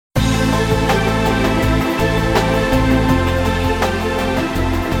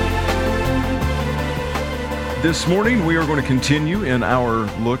This morning, we are going to continue in our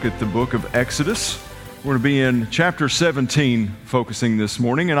look at the book of Exodus. We're going to be in chapter 17, focusing this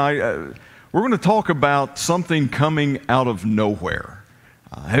morning, and we're going to talk about something coming out of nowhere.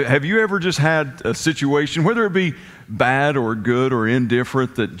 Have you ever just had a situation, whether it be bad or good or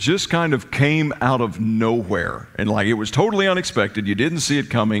indifferent, that just kind of came out of nowhere, and like it was totally unexpected, you didn't see it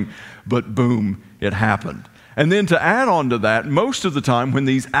coming, but boom, it happened. And then to add on to that, most of the time when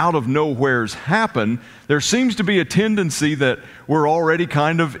these out of nowheres happen, there seems to be a tendency that we're already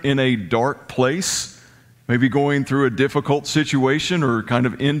kind of in a dark place, maybe going through a difficult situation or kind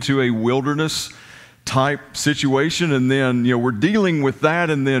of into a wilderness type situation, and then we're dealing with that,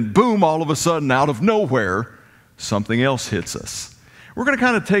 and then boom, all of a sudden out of nowhere, something else hits us. We're going to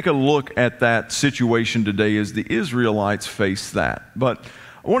kind of take a look at that situation today as the Israelites face that. But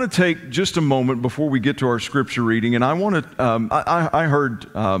I want to take just a moment before we get to our scripture reading, and I want to. I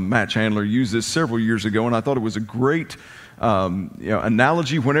heard Matt Chandler use this several years ago, and I thought it was a great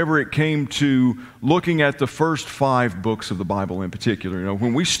analogy whenever it came to looking at the first 5 books of the Bible in particular.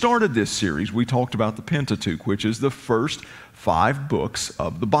 When we started this series, we talked about the Pentateuch, which is the first 5 books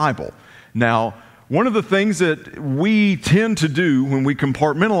of the Bible. Now, one of the things that we tend to do when we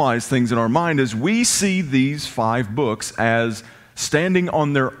compartmentalize things in our mind is we see these 5 books as standing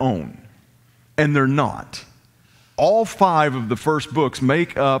on their own, and they're not. All 5 of the first books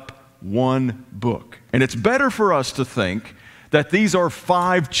make up one book, and it's better for us to think that these are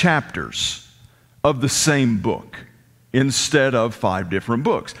 5 chapters of the same book instead of 5 different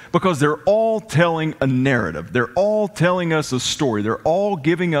books, because they're all telling a narrative. They're all telling us a story. They're all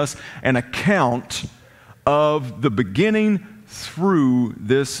giving us an account of the beginning through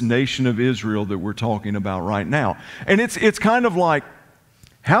this nation of Israel that we're talking about right now. And it's kind of like,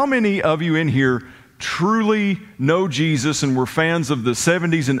 how many of you in here truly know Jesus and were fans of the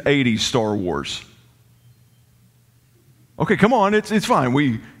 70s and 80s Star Wars? Okay, come on, it's fine.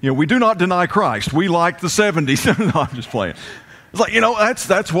 We do not deny Christ. We liked the 70s. No, I'm just playing. It's like,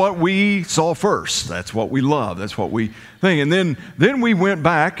 that's what we saw first. That's what we love. That's what we think. And then we went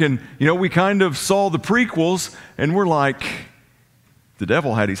back and, we kind of saw the prequels, and we're like, the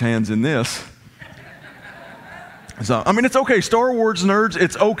devil had his hands in this. So, it's okay. Star Wars nerds,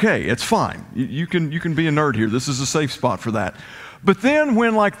 it's okay. It's fine. You can be a nerd here. This is a safe spot for that. But then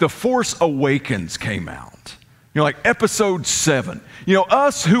when The Force Awakens came out, like Episode 7,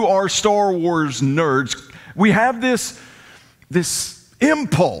 us who are Star Wars nerds, we have this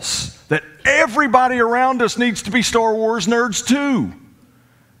impulse that everybody around us needs to be Star Wars nerds too.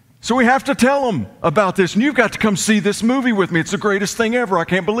 So we have to tell them about this, and you've got to come see this movie with me. It's the greatest thing ever. I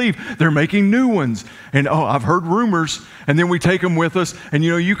can't believe they're making new ones. And I've heard rumors, and then we take them with us, and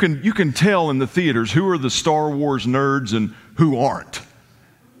you can tell in the theaters who are the Star Wars nerds and who aren't,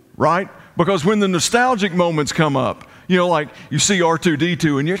 right? Because when the nostalgic moments come up, like you see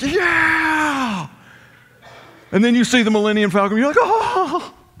R2-D2, and you're like, yeah! And then you see the Millennium Falcon, you're like,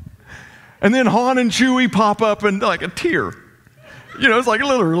 oh! And then Han and Chewie pop up, and like a tear. It's like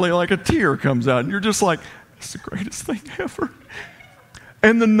literally like a tear comes out, and you're just like, it's the greatest thing ever.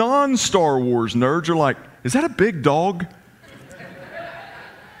 And the non-Star Wars nerds are like, is that a big dog?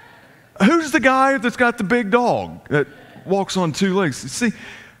 Who's the guy that's got the big dog that walks on 2 legs? See,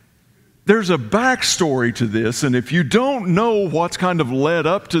 there's a backstory to this, and if you don't know what's kind of led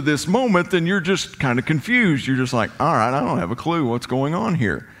up to this moment, then you're just kind of confused. You're just like, all right, I don't have a clue what's going on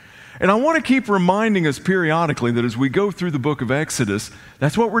here. And I want to keep reminding us periodically that as we go through the book of Exodus,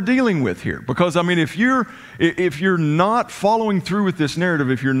 that's what we're dealing with here. Because, if you're not following through with this narrative,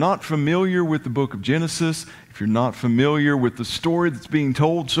 if you're not familiar with the book of Genesis, if you're not familiar with the story that's being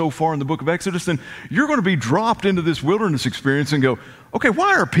told so far in the book of Exodus, then you're going to be dropped into this wilderness experience and go, okay,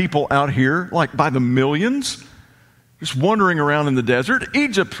 why are people out here, like by the millions, just wandering around in the desert?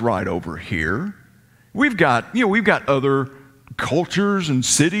 Egypt's right over here. We've got other cultures and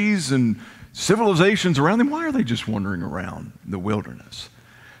cities and civilizations around them. Why are they just wandering around the wilderness?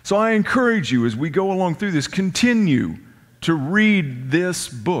 So I encourage you, as we go along through this, continue to read this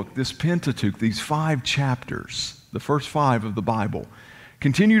book, this Pentateuch, these 5 chapters, the first 5 of the Bible.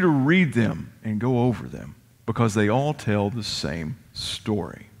 Continue to read them and go over them, because they all tell the same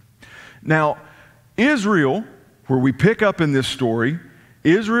story. Now, Israel, where we pick up in this story,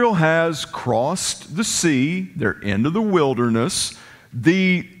 Israel has crossed the sea. They're into the wilderness.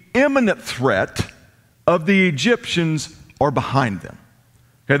 The imminent threat of the Egyptians are behind them.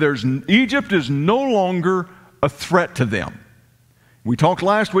 Okay, Egypt is no longer a threat to them. We talked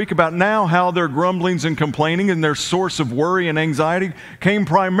last week about now how their grumblings and complaining and their source of worry and anxiety came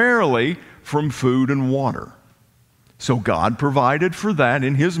primarily from food and water. So God provided for that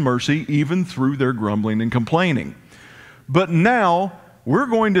in His mercy, even through their grumbling and complaining. But now we're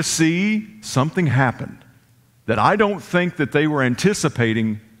going to see something happen that I don't think that they were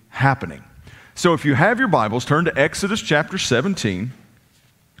anticipating happening. So if you have your Bibles, turn to Exodus chapter 17.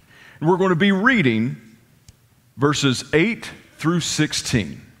 And we're going to be reading verses 8 through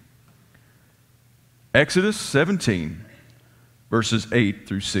 16. Exodus 17, verses 8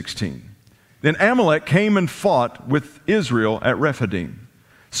 through 16. Then Amalek came and fought with Israel at Rephidim.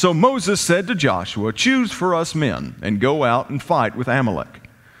 So Moses said to Joshua, "Choose for us men and go out and fight with Amalek.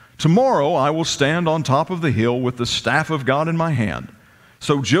 Tomorrow I will stand on top of the hill with the staff of God in my hand."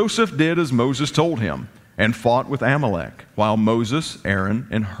 So Joseph did as Moses told him and fought with Amalek, while Moses, Aaron,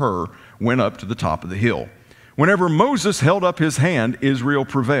 and Hur went up to the top of the hill. Whenever Moses held up his hand, Israel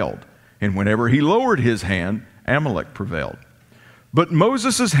prevailed, and whenever he lowered his hand, Amalek prevailed. But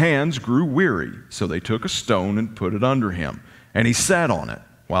Moses' hands grew weary, so they took a stone and put it under him, and he sat on it,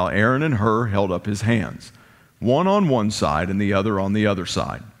 while Aaron and Hur held up his hands, one on one side and the other on the other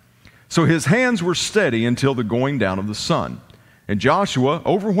side. So his hands were steady until the going down of the sun. And Joshua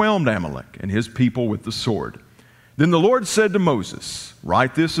overwhelmed Amalek and his people with the sword. Then the Lord said to Moses,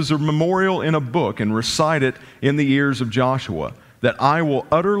 "Write this as a memorial in a book and recite it in the ears of Joshua, that I will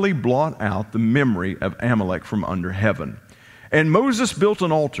utterly blot out the memory of Amalek from under heaven." And Moses built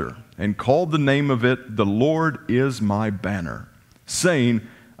an altar and called the name of it, "The Lord is my banner," saying,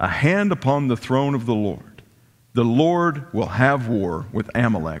 "A hand upon the throne of the Lord. The Lord will have war with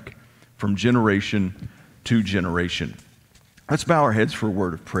Amalek from generation to generation." Let's bow our heads for a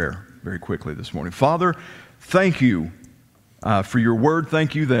word of prayer very quickly this morning. Father, thank you for your word.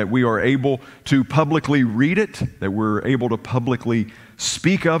 Thank you that we are able to publicly read it, that we're able to publicly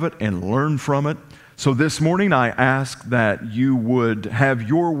speak of it and learn from it. So this morning I ask that you would have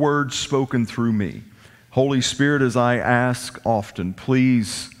your word spoken through me. Holy Spirit, as I ask often,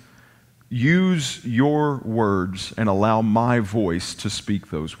 please use your words and allow my voice to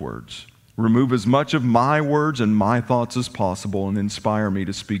speak those words. Remove as much of my words and my thoughts as possible and inspire me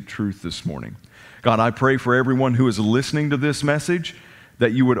to speak truth this morning. God, I pray for everyone who is listening to this message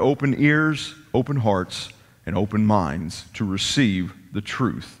that you would open ears, open hearts, and open minds to receive the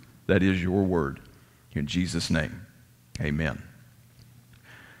truth that is your word. In Jesus' name, amen.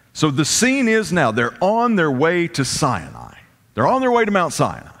 So the scene is now, they're on their way to Sinai. They're on their way to Mount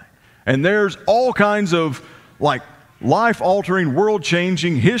Sinai. And there's all kinds of life-altering,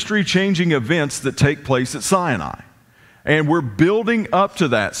 world-changing, history-changing events that take place at Sinai. And we're building up to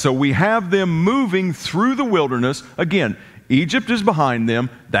that. So we have them moving through the wilderness. Again, Egypt is behind them.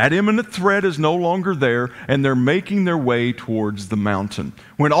 That imminent threat is no longer there. And they're making their way towards the mountain.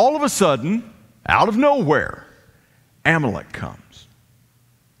 When all of a sudden, out of nowhere, Amalek comes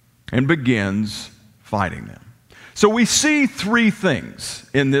and begins fighting them. So we see three things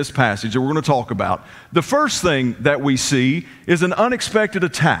in this passage that we're going to talk about. The first thing that we see is an unexpected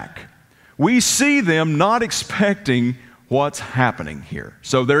attack. We see them not expecting what's happening here.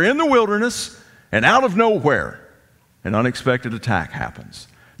 So they're in the wilderness, and out of nowhere, an unexpected attack happens.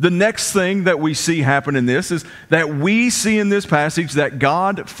 The next thing that we see happen in this is that we see in this passage that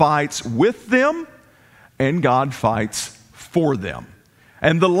God fights with them and God fights for them.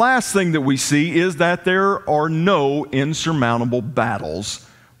 And the last thing that we see is that there are no insurmountable battles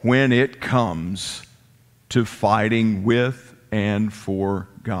when it comes to fighting with and for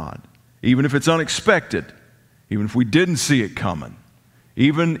God. Even if it's unexpected, even if we didn't see it coming,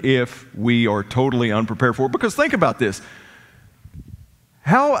 even if we are totally unprepared for it. Because think about this.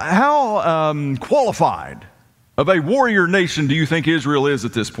 How qualified of a warrior nation do you think Israel is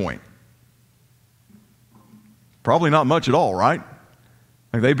at this point? Probably not much at all, right?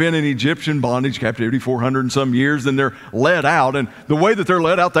 They've been in Egyptian bondage captivity 400 and some years, then they're led out. And the way that they're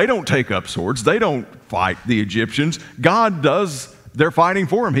led out, they don't take up swords. They don't fight the Egyptians. God does their fighting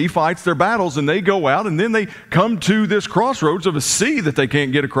for them. He fights their battles, and they go out, and then they come to this crossroads of a sea that they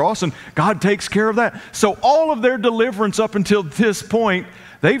can't get across, and God takes care of that. So all of their deliverance up until this point,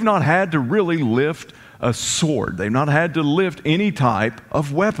 they've not had to really lift a sword. They've not had to lift any type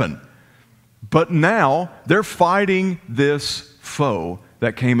of weapon. But now they're fighting this foe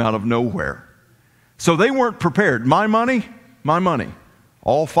that came out of nowhere. So they weren't prepared. My money,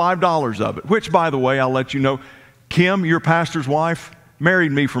 all $5 of it, which, by the way, I'll let you know, Kim, your pastor's wife,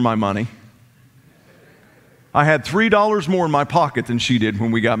 married me for my money. I had $3 more in my pocket than she did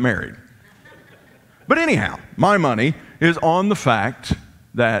when we got married. But anyhow, my money is on the fact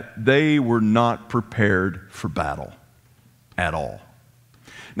that they were not prepared for battle at all.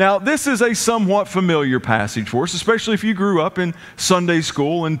 Now, this is a somewhat familiar passage for us, especially if you grew up in Sunday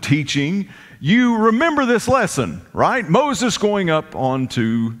school and teaching. You remember this lesson, right? Moses going up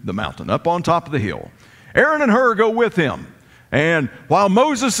onto the mountain, up on top of the hill. Aaron and Hur go with him. And while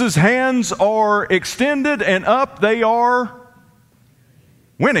Moses' hands are extended and up, they are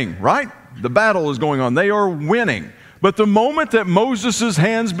winning, right? The battle is going on. They are winning. But the moment that Moses'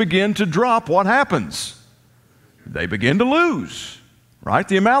 hands begin to drop, what happens? They begin to lose, right?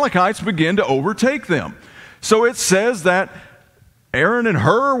 The Amalekites begin to overtake them. So it says that Aaron and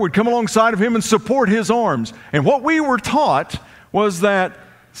Hur would come alongside of him and support his arms. And what we were taught was that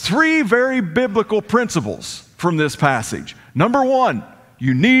three very biblical principles from this passage. Number one,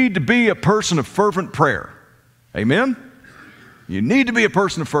 you need to be a person of fervent prayer. Amen? You need to be a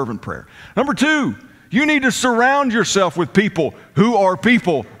person of fervent prayer. Number two, you need to surround yourself with people who are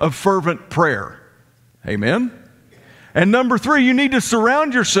people of fervent prayer. Amen? And number three, you need to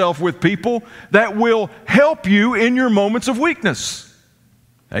surround yourself with people that will help you in your moments of weakness.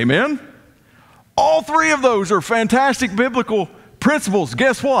 Amen? All three of those are fantastic biblical principles.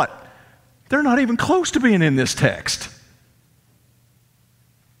 Guess what? They're not even close to being in this text.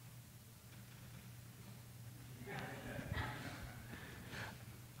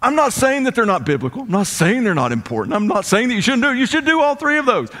 I'm not saying that they're not biblical. I'm not saying they're not important. I'm not saying that you shouldn't do it. You should do all three of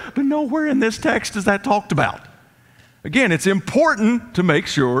those. But nowhere in this text is that talked about. Again, it's important to make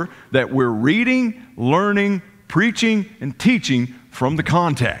sure that we're reading, learning, preaching, and teaching from the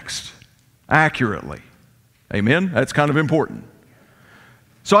context accurately. Amen? That's kind of important.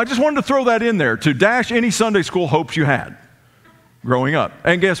 So I just wanted to throw that in there to dash any Sunday school hopes you had growing up.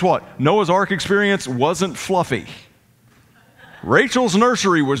 And guess what? Noah's Ark experience wasn't fluffy. Rachel's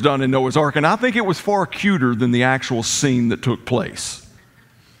nursery was done in Noah's Ark, and I think it was far cuter than the actual scene that took place.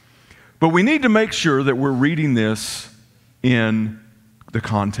 But we need to make sure that we're reading this in the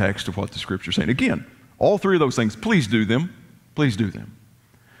context of what the Scripture is saying. Again, all three of those things, please do them. Please do them.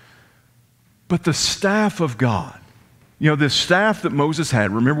 But the staff of God, this staff that Moses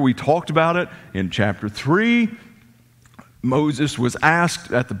had, remember we talked about it in chapter 3. Moses was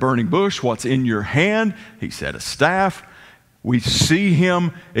asked at the burning bush, what's in your hand? He said, a staff. We see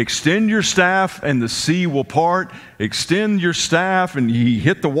him extend your staff and the sea will part. Extend your staff, and he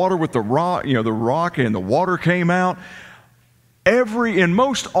hit the water with the rock, the rock, and the water came out. In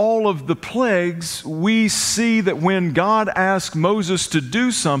most all of the plagues, we see that when God asks Moses to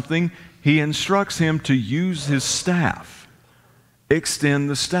do something, he instructs him to use his staff.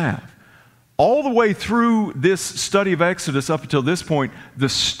 Extend the staff. All the way through this study of Exodus up until this point, the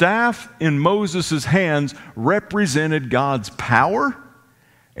staff in Moses' hands represented God's power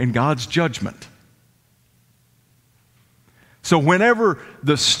and God's judgment. So whenever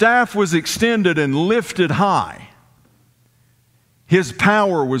the staff was extended and lifted high, his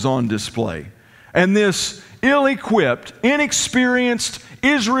power was on display. And this ill-equipped, inexperienced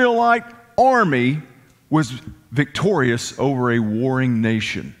Israelite army was victorious over a warring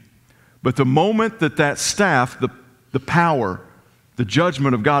nation. But the moment that staff, the power, the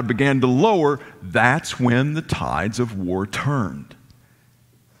judgment of God began to lower, that's when the tides of war turned.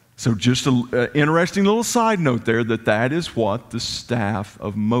 So just an interesting little side note there that is what the staff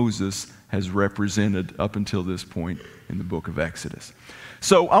of Moses has represented up until this point in the book of Exodus.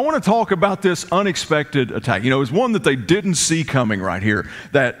 So I want to talk about this unexpected attack. It was one that they didn't see coming right here,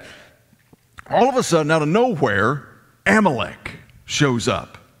 that all of a sudden, out of nowhere, Amalek shows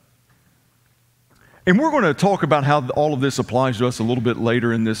up. And we're going to talk about how all of this applies to us a little bit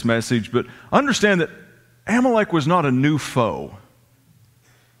later in this message, but understand that Amalek was not a new foe.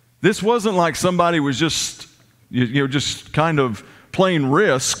 This wasn't like somebody was just kind of playing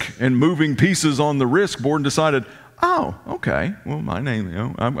Risk and moving pieces on the Risk board and decided, oh, okay, well,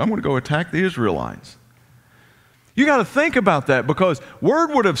 I'm going to go attack the Israelites. You got to think about that, because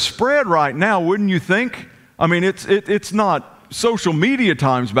word would have spread right now, wouldn't you think? I mean, it's not social media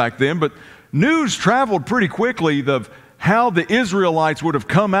times back then, but news traveled pretty quickly of how the Israelites would have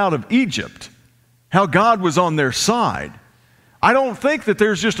come out of Egypt, how God was on their side. I don't think that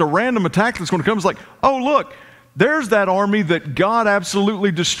there's just a random attack that's going to come. It's like, oh, look, there's that army that God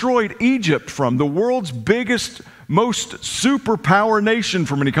absolutely destroyed Egypt from, the world's biggest, most superpower nation,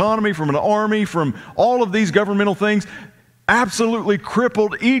 from an economy, from an army, from all of these governmental things, absolutely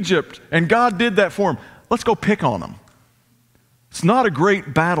crippled Egypt, and God did that for them. Let's go pick on them. It's not a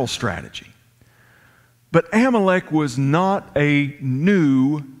great battle strategy. But Amalek was not a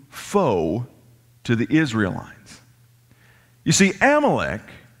new foe to the Israelites. You see, Amalek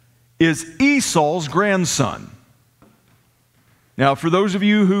is Esau's grandson. Now, for those of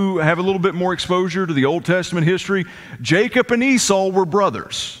you who have a little bit more exposure to the Old Testament history, Jacob and Esau were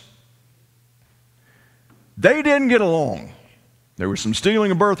brothers. They didn't get along. There was some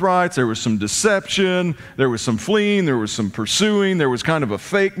stealing of birthrights, there was some deception, there was some fleeing, there was some pursuing, there was kind of a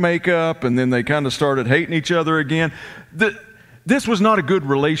fake makeup, and then they kind of started hating each other again. This was not a good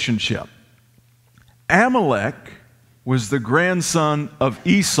relationship. Amalek was the grandson of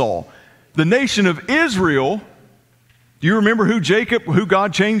Esau. The nation of Israel, do you remember who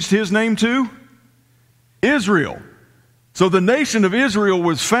God changed his name to? Israel. So the nation of Israel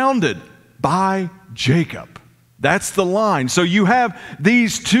was founded by Jacob. That's the line. So you have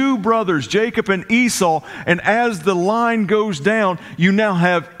these two brothers, Jacob and Esau, and as the line goes down, you now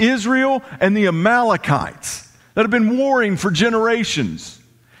have Israel and the Amalekites that have been warring for generations.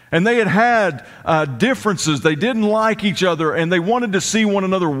 And they had differences. They didn't like each other, and they wanted to see one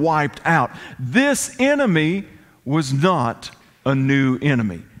another wiped out. This enemy was not a new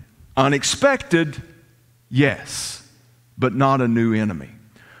enemy. Unexpected, yes, but not a new enemy.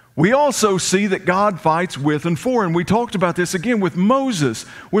 We also see that God fights with and for, and we talked about this again with Moses,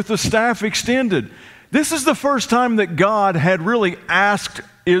 with the staff extended. This is the first time that God had really asked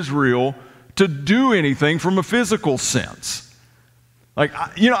Israel to do anything from a physical sense. Like,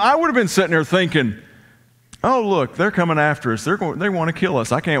 I would have been sitting there thinking, oh, look, they're coming after us. They want to kill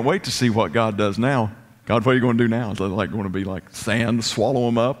us. I can't wait to see what God does now. God, what are you going to do now? Is it like going to be like sand, swallow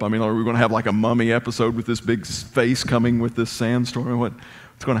them up? I mean, are we going to have like a mummy episode with this big face coming with this sandstorm? What's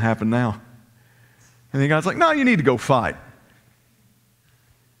going to happen now? And then God's like, no, you need to go fight.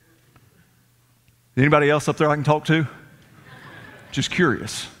 Anybody else up there I can talk to? Just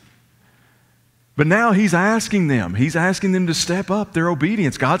curious. But now he's asking them to step up their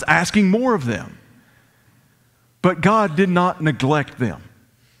obedience. God's asking more of them. But God did not neglect them.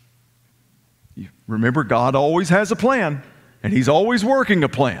 Remember, God always has a plan, and he's always working a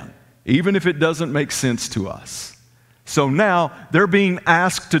plan, even if it doesn't make sense to us. So now they're being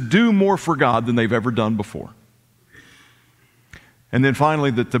asked to do more for God than they've ever done before. And then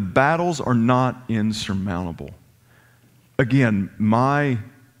finally, that the battles are not insurmountable. Again, my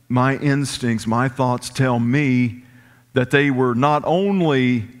instincts, my thoughts tell me that they were not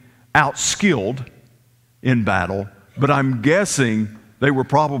only outskilled in battle, but I'm guessing they were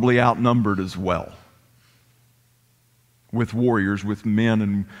probably outnumbered as well. With warriors, with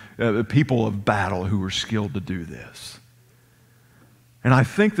men and people of battle who were skilled to do this. And I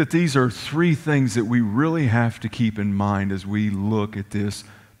think that these are three things that we really have to keep in mind as we look at this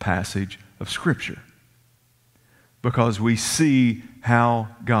passage of Scripture. Because we see how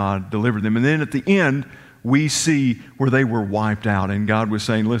God delivered them. And then at the end, we see where they were wiped out. And God was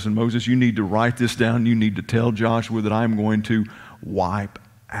saying, listen, Moses, you need to write this down. You need to tell Joshua that I'm going to wipe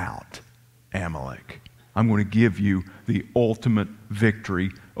out Amalek. I'm going to give you the ultimate victory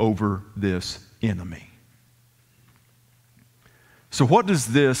over this enemy. So what does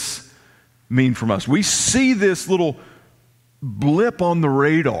this mean from us? We see this little blip on the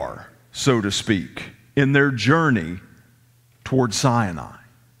radar, so to speak, in their journey towards Sinai.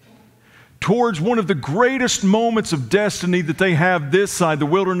 Towards one of the greatest moments of destiny that they have this side, the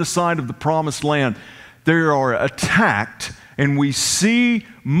wilderness side of the promised land. They are attacked, and we see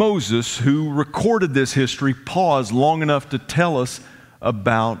Moses, who recorded this history, pause long enough to tell us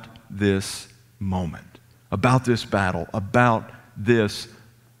about this moment, about this battle, about this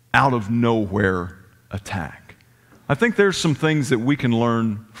out of nowhere attack. I think there's some things that we can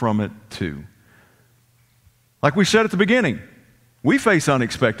learn from it too. Like we said at the beginning, we face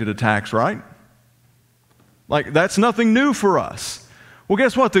unexpected attacks, right? Like that's nothing new for us. Well,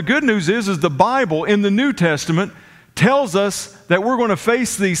 guess what? The good news is the Bible in the New Testament tells us that we're going to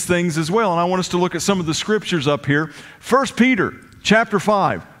face these things as well. And I want us to look at some of the scriptures up here. 1 Peter chapter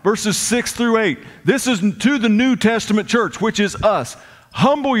 5, verses 6 through 8. This is to the New Testament church, which is us.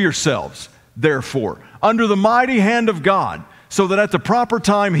 Humble yourselves, therefore, under the mighty hand of God, so that at the proper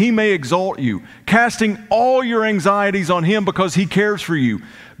time he may exalt you, casting all your anxieties on him because he cares for you.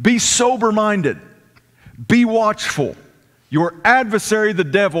 Be sober-minded. Be watchful. Your adversary, the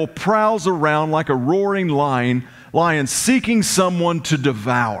devil, prowls around like a roaring lion seeking someone to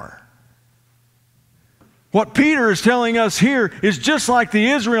devour. What Peter is telling us here is just like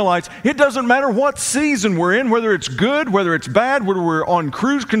the Israelites. It doesn't matter what season we're in, whether it's good, whether it's bad, whether we're on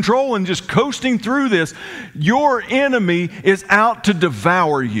cruise control and just coasting through this, your enemy is out to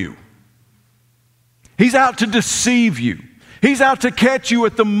devour you. He's out to deceive you. He's out to catch you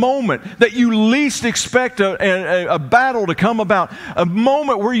at the moment that you least expect a battle to come about, a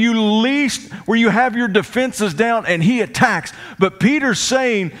moment where you have your defenses down and he attacks. But Peter's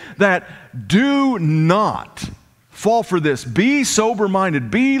saying that do not fall for this. Be sober-minded,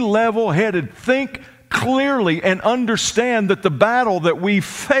 be level-headed, think clearly and understand that the battle that we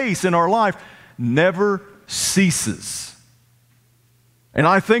face in our life never ceases. And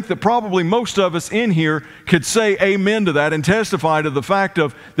I think that probably most of us in here could say amen to that and testify to the fact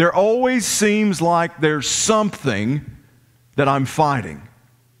of there always seems like there's something that I'm fighting.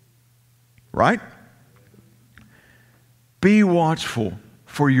 Right? Be watchful,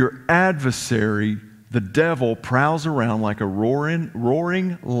 for your adversary, the devil, prowls around like a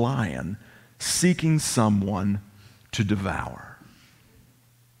roaring lion, seeking someone to devour.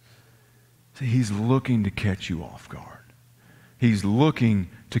 See, he's looking to catch you off guard. He's looking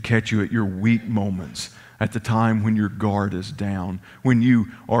to catch you at your weak moments, at the time when your guard is down, when you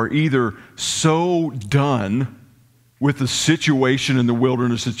are either so done with the situation in the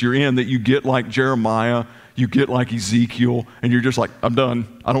wilderness that you're in that you get like Jeremiah, you get like Ezekiel, and you're just like, I'm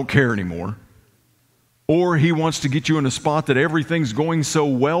done. I don't care anymore. Or he wants to get you in a spot that everything's going so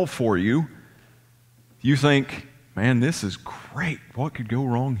well for you, you think, man, this is great. What could go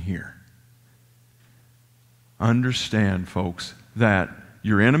wrong here? Understand, folks, that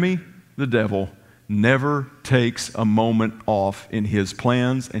your enemy, the devil, never takes a moment off in his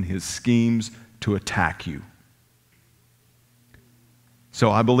plans and his schemes to attack you.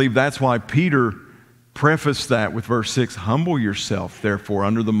 So I believe that's why Peter prefaced that with verse 6, humble yourself, therefore,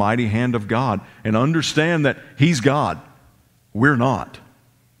 under the mighty hand of God, and understand that he's God. We're not.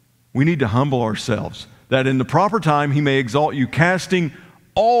 We need to humble ourselves, that in the proper time he may exalt you, casting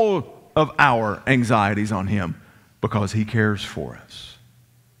all of our anxieties on him, because he cares for us.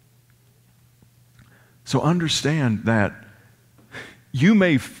 So understand that you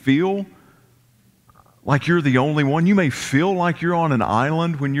may feel like you're the only one. You may feel like you're on an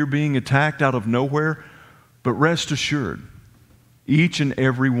island when you're being attacked out of nowhere, but rest assured, each and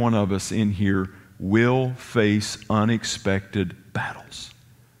every one of us in here will face unexpected battles.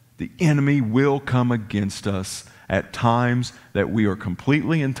 The enemy will come against us at times that we are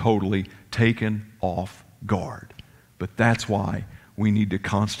completely and totally taken off guard. But that's why we need to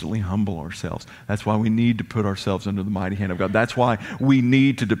constantly humble ourselves. That's why we need to put ourselves under the mighty hand of God. That's why we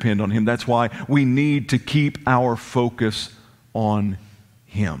need to depend on him. That's why we need to keep our focus on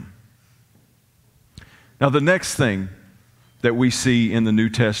him. Now, the next thing that we see in the New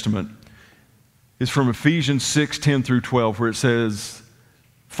Testament is from Ephesians 6:10 through 12, where it says,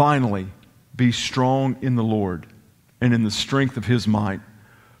 finally, be strong in the Lord and in the strength of his might.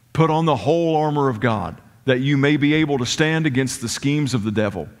 Put on the whole armor of God, that you may be able to stand against the schemes of the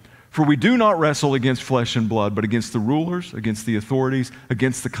devil. For we do not wrestle against flesh and blood, but against the rulers, against the authorities,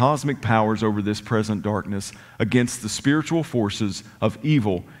 against the cosmic powers over this present darkness, against the spiritual forces of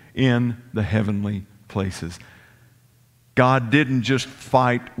evil in the heavenly places. God didn't just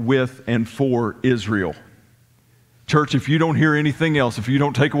fight with and for Israel. Church, if you don't hear anything else, if you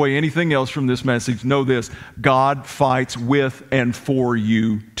don't take away anything else from this message, know this: God fights with and for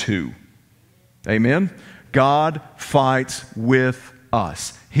you too. Amen? God fights with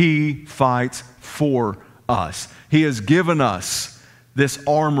us. He fights for us. He has given us this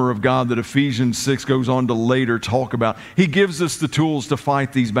armor of God that Ephesians 6 goes on to later talk about. He gives us the tools to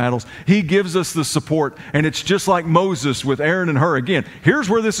fight these battles. He gives us the support, and it's just like Moses with Aaron and Hur. Again, here's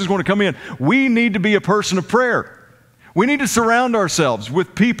where this is going to come in. We need to be a person of prayer. We need to surround ourselves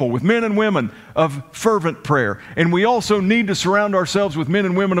with people, with men and women of fervent prayer. And we also need to surround ourselves with men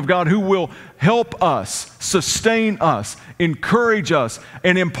and women of God who will help us, sustain us, encourage us,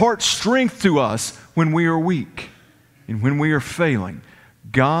 and impart strength to us when we are weak and when we are failing.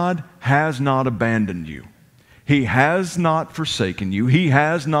 God has not abandoned you. He has not forsaken you. He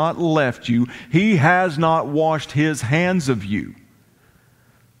has not left you. He has not washed his hands of you.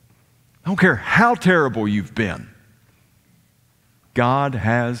 I don't care how terrible you've been. God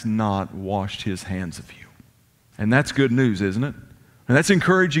has not washed his hands of you. And that's good news, isn't it? And that's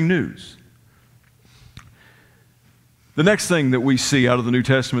encouraging news. The next thing that we see out of the New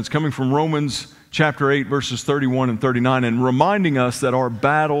Testament is coming from Romans chapter 8, verses 31 and 39, and reminding us that our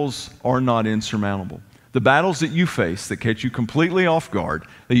battles are not insurmountable. The battles that you face that catch you completely off guard,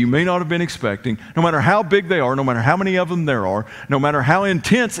 that you may not have been expecting, no matter how big they are, no matter how many of them there are, no matter how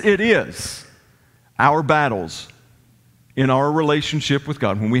intense it is, our battles in our relationship with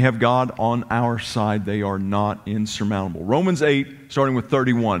God, when we have God on our side, they are not insurmountable. Romans 8, starting with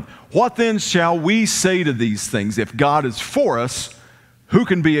 31. What then shall we say to these things? If God is for us, who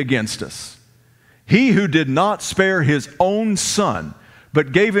can be against us? He who did not spare his own son,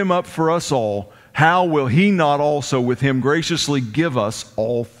 but gave him up for us all, how will he not also with him graciously give us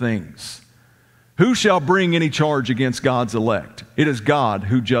all things? Who shall bring any charge against God's elect? It is God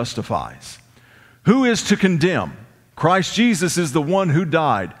who justifies. Who is to condemn? Christ Jesus is the one who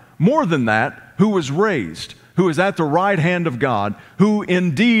died. More than that, who was raised, who is at the right hand of God, who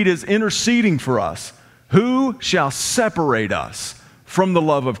indeed is interceding for us. Who shall separate us from the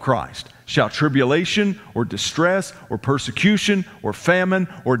love of Christ? Shall tribulation or distress or persecution or famine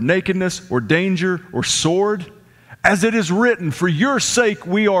or nakedness or danger or sword? As it is written, for your sake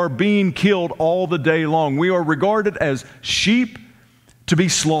we are being killed all the day long. We are regarded as sheep to be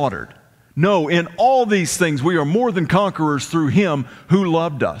slaughtered. No, in all these things we are more than conquerors through him who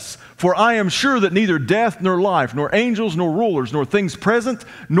loved us. For I am sure that neither death nor life, nor angels nor rulers, nor things present,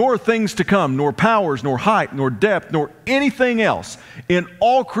 nor things to come, nor powers, nor height, nor depth, nor anything else in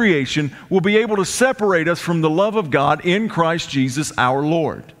all creation will be able to separate us from the love of God in Christ Jesus our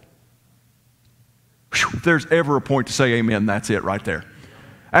Lord. Whew, if there's ever a point to say amen, that's it right there.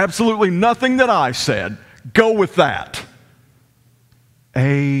 Absolutely nothing that I said. Go with that.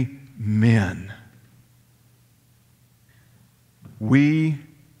 Amen. We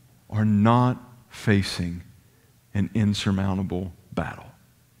are not facing an insurmountable battle.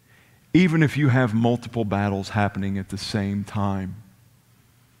 Even if you have multiple battles happening at the same time,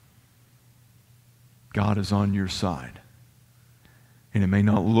 God is on your side. And it may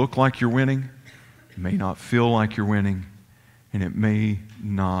not look like you're winning, it may not feel like you're winning, and it may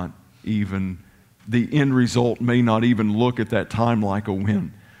not even, the end result may not even look at that time like a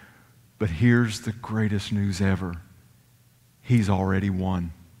win. But here's the greatest news ever. He's already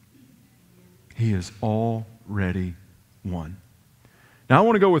won. He has already won. Now I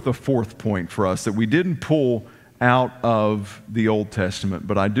want to go with the fourth point for us that we didn't pull out of the Old Testament,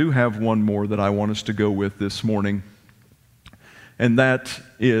 but I do have one more that I want us to go with this morning. And that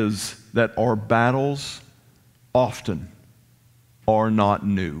is that our battles often are not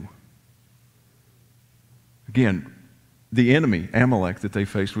new. Again, the enemy, Amalek, that they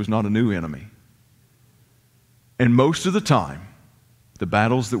faced was not a new enemy. And most of the time, the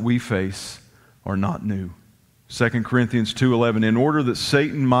battles that we face are not new. 2 Corinthians 2:11, in order that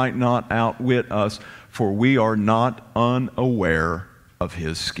Satan might not outwit us, for we are not unaware of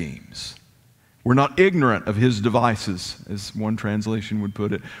his schemes. We're not ignorant of his devices, as one translation would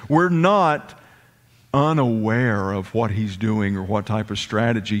put it. We're not unaware of what he's doing or what type of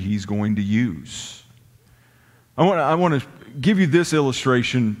strategy he's going to use. I want to give you this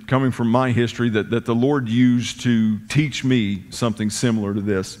illustration coming from my history that the Lord used to teach me something similar to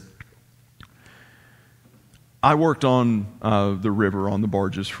this. I worked on the river on the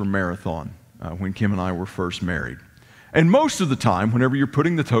barges for Marathon when Kim and I were first married. And most of the time, whenever you're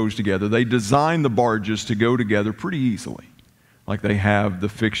putting the tows together, they design the barges to go together pretty easily. Like they have the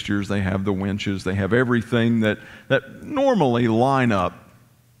fixtures, they have the winches, they have everything that normally line up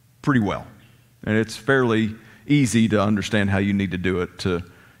pretty well. And it's fairly easy to understand how you need to do it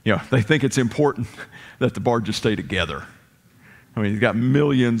they think it's important that the barges stay together. I mean, you've got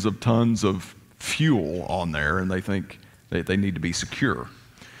millions of tons of fuel on there, and they think they need to be secure.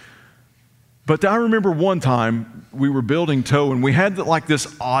 But I remember one time we were building tow, and we had like this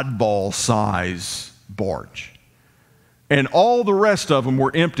oddball size barge. And all the rest of them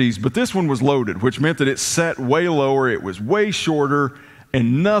were empties, but this one was loaded, which meant that it sat way lower, it was way shorter,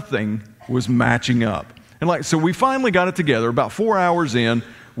 and nothing was matching up. And so we finally got it together. About 4 hours in,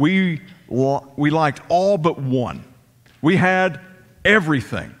 we liked all but one. We had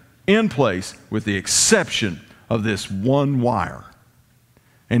everything in place with the exception of this one wire.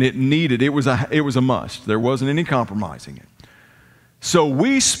 And it was a must. There wasn't any compromising it. So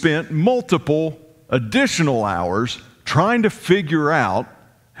we spent multiple additional hours trying to figure out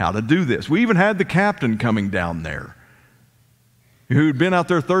how to do this. We even had the captain coming down there who'd been out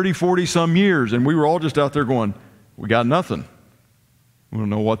there 30, 40 some years, and we were all just out there going, we got nothing. We don't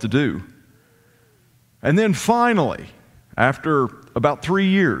know what to do. And then finally, after about 3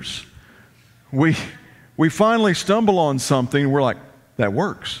 years, we finally stumble on something, and we're like, that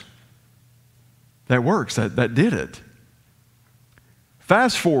works. That works. That did it.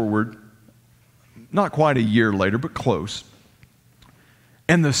 Fast forward, not quite a year later, but close,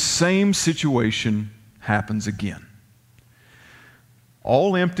 and the same situation happens again.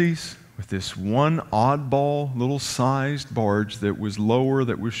 All empties with this one oddball little sized barge that was lower,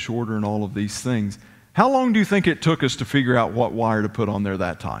 that was shorter, and all of these things. How long do you think it took us to figure out what wire to put on there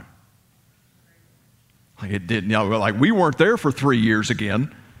that time? Like it didn't, like we weren't there for 3 years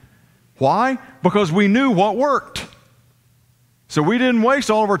again. Why? Because we knew what worked. So we didn't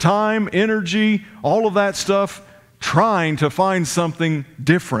waste all of our time, energy, all of that stuff trying to find something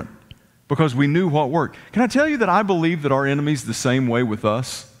different because we knew what worked. Can I tell you that I believe that our enemy's the same way with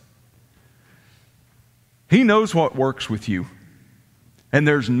us? He knows what works with you. And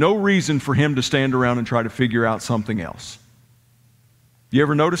there's no reason for him to stand around and try to figure out something else. You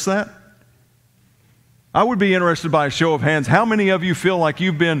ever notice that? I would be interested by a show of hands. How many of you feel like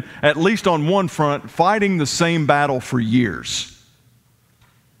you've been, at least on one front, fighting the same battle for years?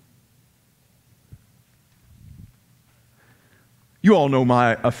 You all know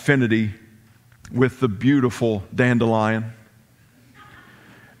my affinity with the beautiful dandelion.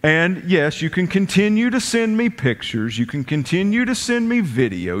 And yes, you can continue to send me pictures. You can continue to send me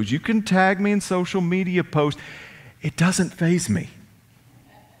videos. You can tag me in social media posts. It doesn't faze me.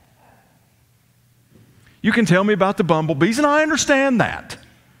 You can tell me about the bumblebees, and I understand that.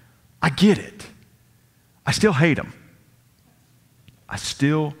 I get it. I still hate them. I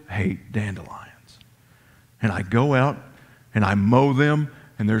still hate dandelions. And I go out and I mow them,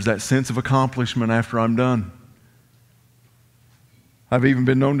 and there's that sense of accomplishment after I'm done. I've even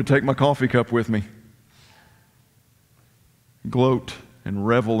been known to take my coffee cup with me, gloat and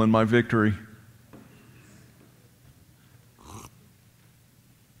revel in my victory.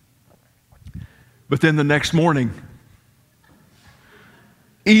 But then the next morning,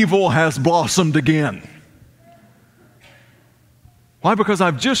 evil has blossomed again. Why? Because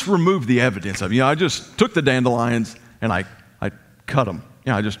I've just removed the evidence of it. I just took the dandelions and I cut them.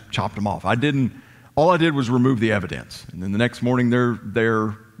 I just chopped them off. All I did was remove the evidence. And then the next morning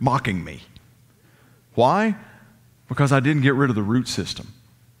they're mocking me. Why? Because I didn't get rid of the root system.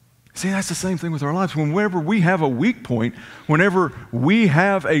 See, that's the same thing with our lives. Whenever we have a weak point, whenever we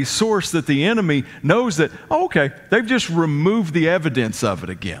have a source that the enemy knows that, oh, okay, they've just removed the evidence of it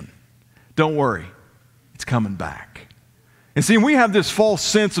again. Don't worry, it's coming back. And see, we have this false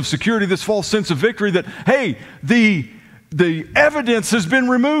sense of security, this false sense of victory that, hey, the evidence has been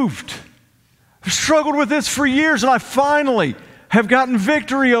removed. I've struggled with this for years, and I finally have gotten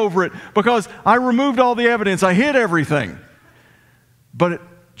victory over it because I removed all the evidence. I hid everything. But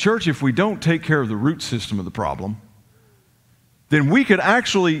church, if we don't take care of the root system of the problem, then we could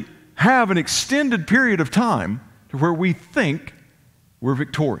actually have an extended period of time to where we think we're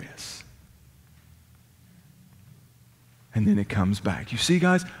victorious. And then it comes back. You see,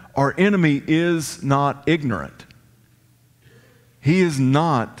 guys, our enemy is not ignorant. He is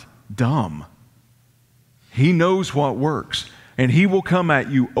not dumb. He knows what works. And he will come at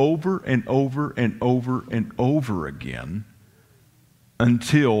you over and over and over and over again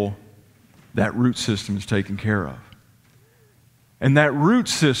until that root system is taken care of. And that root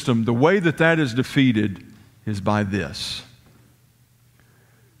system, the way that is defeated is by this.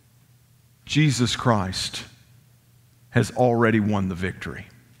 Jesus Christ has already won the victory.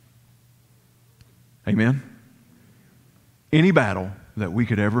 Amen? Any battle that we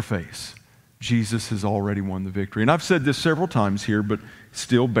could ever face, Jesus has already won the victory. And I've said this several times here, but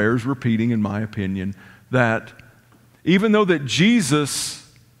still bears repeating in my opinion, that even though that Jesus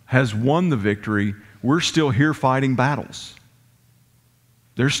has won the victory, we're still here fighting battles.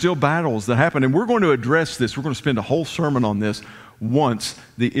 There's still battles that happen, and we're going to address this. We're going to spend a whole sermon on this once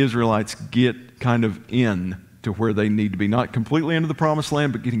the Israelites get kind of in to where they need to be. Not completely into the promised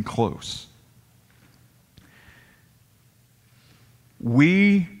land, but getting close.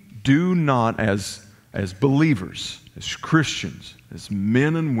 We do not, as believers, as Christians, as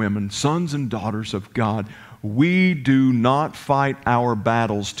men and women, sons and daughters of God, we do not fight our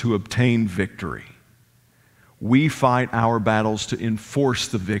battles to obtain victory. We fight our battles to enforce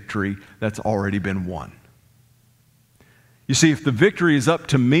the victory that's already been won. You see, if the victory is up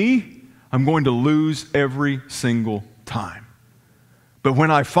to me, I'm going to lose every single time. But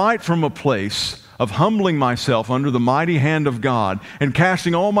when I fight from a place of humbling myself under the mighty hand of God and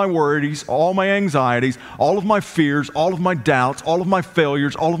casting all my worries, all my anxieties, all of my fears, all of my doubts, all of my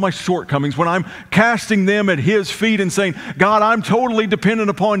failures, all of my shortcomings, when I'm casting them at His feet and saying, God, I'm totally dependent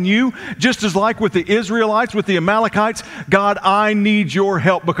upon You, just as like with the Israelites, with the Amalekites, God, I need Your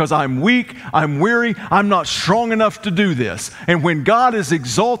help because I'm weak, I'm weary, I'm not strong enough to do this. And when God is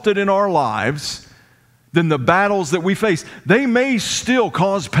exalted in our lives, then the battles that we face, they may still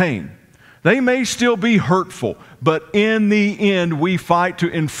cause pain. They may still be hurtful, but in the end, we fight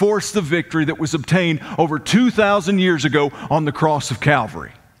to enforce the victory that was obtained over 2,000 years ago on the cross of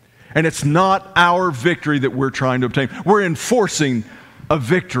Calvary. And it's not our victory that we're trying to obtain. We're enforcing a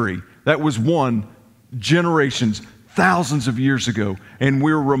victory that was won generations, thousands of years ago, and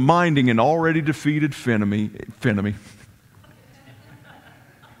we're reminding an already defeated enemy.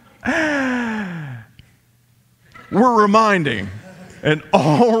 We're reminding an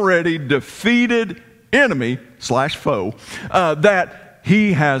already defeated enemy / foe that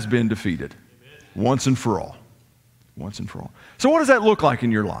he has been defeated once and for all. Once and for all. So what does that look like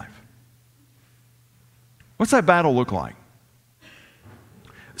in your life? What's that battle look like?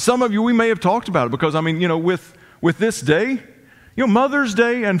 Some of you, we may have talked about it because, with this day, Mother's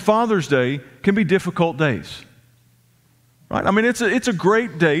Day and Father's Day can be difficult days. Right? It's a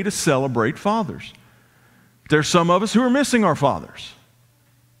great day to celebrate fathers. There's some of us who are missing our fathers.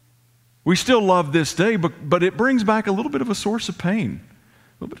 We still love this day, but it brings back a little bit of a source of pain,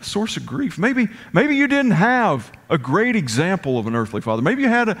 a little bit of a source of grief. Maybe you didn't have a great example of an earthly father. Maybe you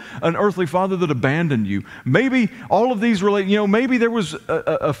had an earthly father that abandoned you. Maybe all of these maybe there was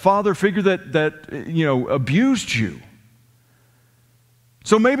a father figure that abused you.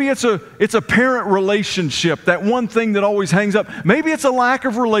 So maybe it's a parent relationship, that one thing that always hangs up. Maybe it's a lack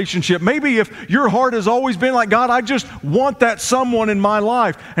of relationship. Maybe if your heart has always been like, God, I just want that someone in my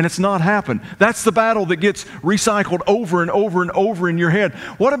life, and it's not happened. That's the battle that gets recycled over and over and over in your head.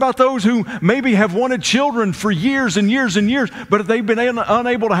 What about those who maybe have wanted children for years and years and years, but they've been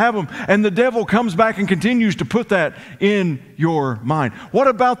unable to have them, and the devil comes back and continues to put that in your mind? What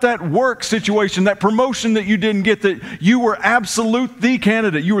about that work situation, that promotion that you didn't get, that you were the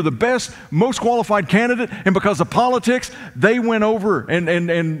candidate, you were the best, most qualified candidate, and because of politics, they went over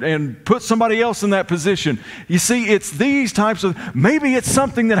and put somebody else in that position? You see, it's these types of, maybe it's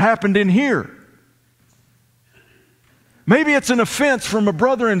something that happened in here. Maybe it's an offense from a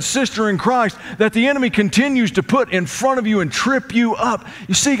brother and sister in Christ that the enemy continues to put in front of you and trip you up.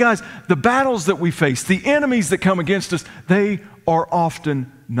 You see, guys, the battles that we face, the enemies that come against us, they are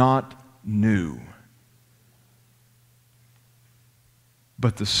often not new.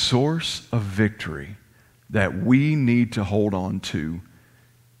 But the source of victory that we need to hold on to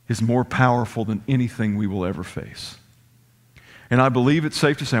is more powerful than anything we will ever face. And I believe it's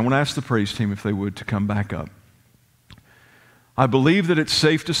safe to say, I want to ask the praise team if they would to come back up. I believe that it's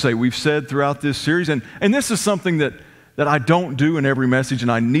safe to say, we've said throughout this series, and this is something that I don't do in every message,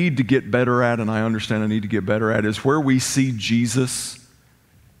 and I need to get better at, and I understand I need to get better at, is where we see Jesus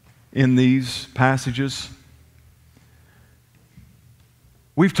in these passages.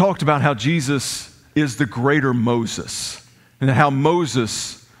 We've talked about how Jesus is the greater Moses, and how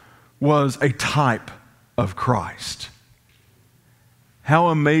Moses was a type of Christ. How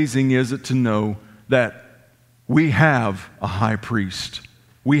amazing is it to know that we have a high priest,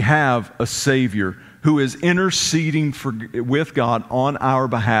 we have a Savior who is interceding with God on our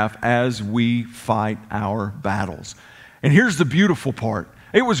behalf as we fight our battles. And here's the beautiful part.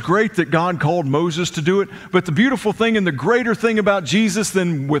 It was great that God called Moses to do it, but the beautiful thing and the greater thing about Jesus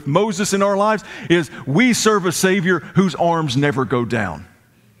than with Moses in our lives is we serve a Savior whose arms never go down.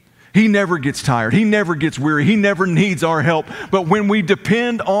 He never gets tired. He never gets weary. He never needs our help. But when we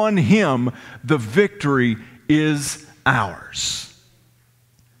depend on Him, the victory is ours.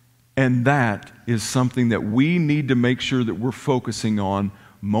 And that is something that we need to make sure that we're focusing on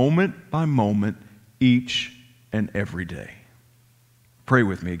moment by moment, each and every day. Pray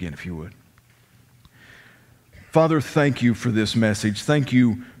with me again, if you would. Father, thank you for this message. Thank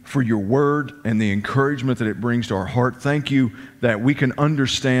you for your word and the encouragement that it brings to our heart. Thank you that we can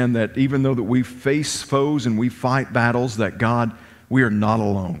understand that even though that we face foes and we fight battles, that God, we are not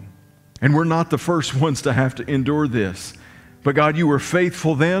alone. And we're not the first ones to have to endure this. But God, you were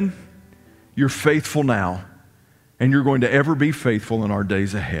faithful then, you're faithful now, and you're going to ever be faithful in our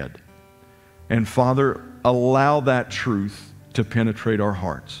days ahead. And Father, allow that truth to penetrate our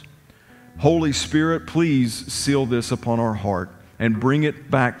hearts. Holy Spirit, please seal this upon our heart and bring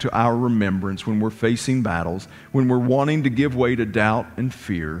it back to our remembrance when we're facing battles, when we're wanting to give way to doubt and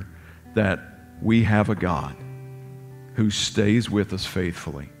fear, that we have a God who stays with us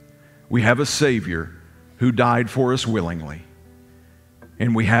faithfully. We have a Savior who died for us willingly.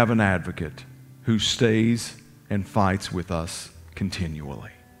 And we have an advocate who stays and fights with us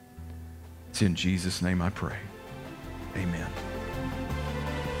continually. It's in Jesus' name I pray. Amen.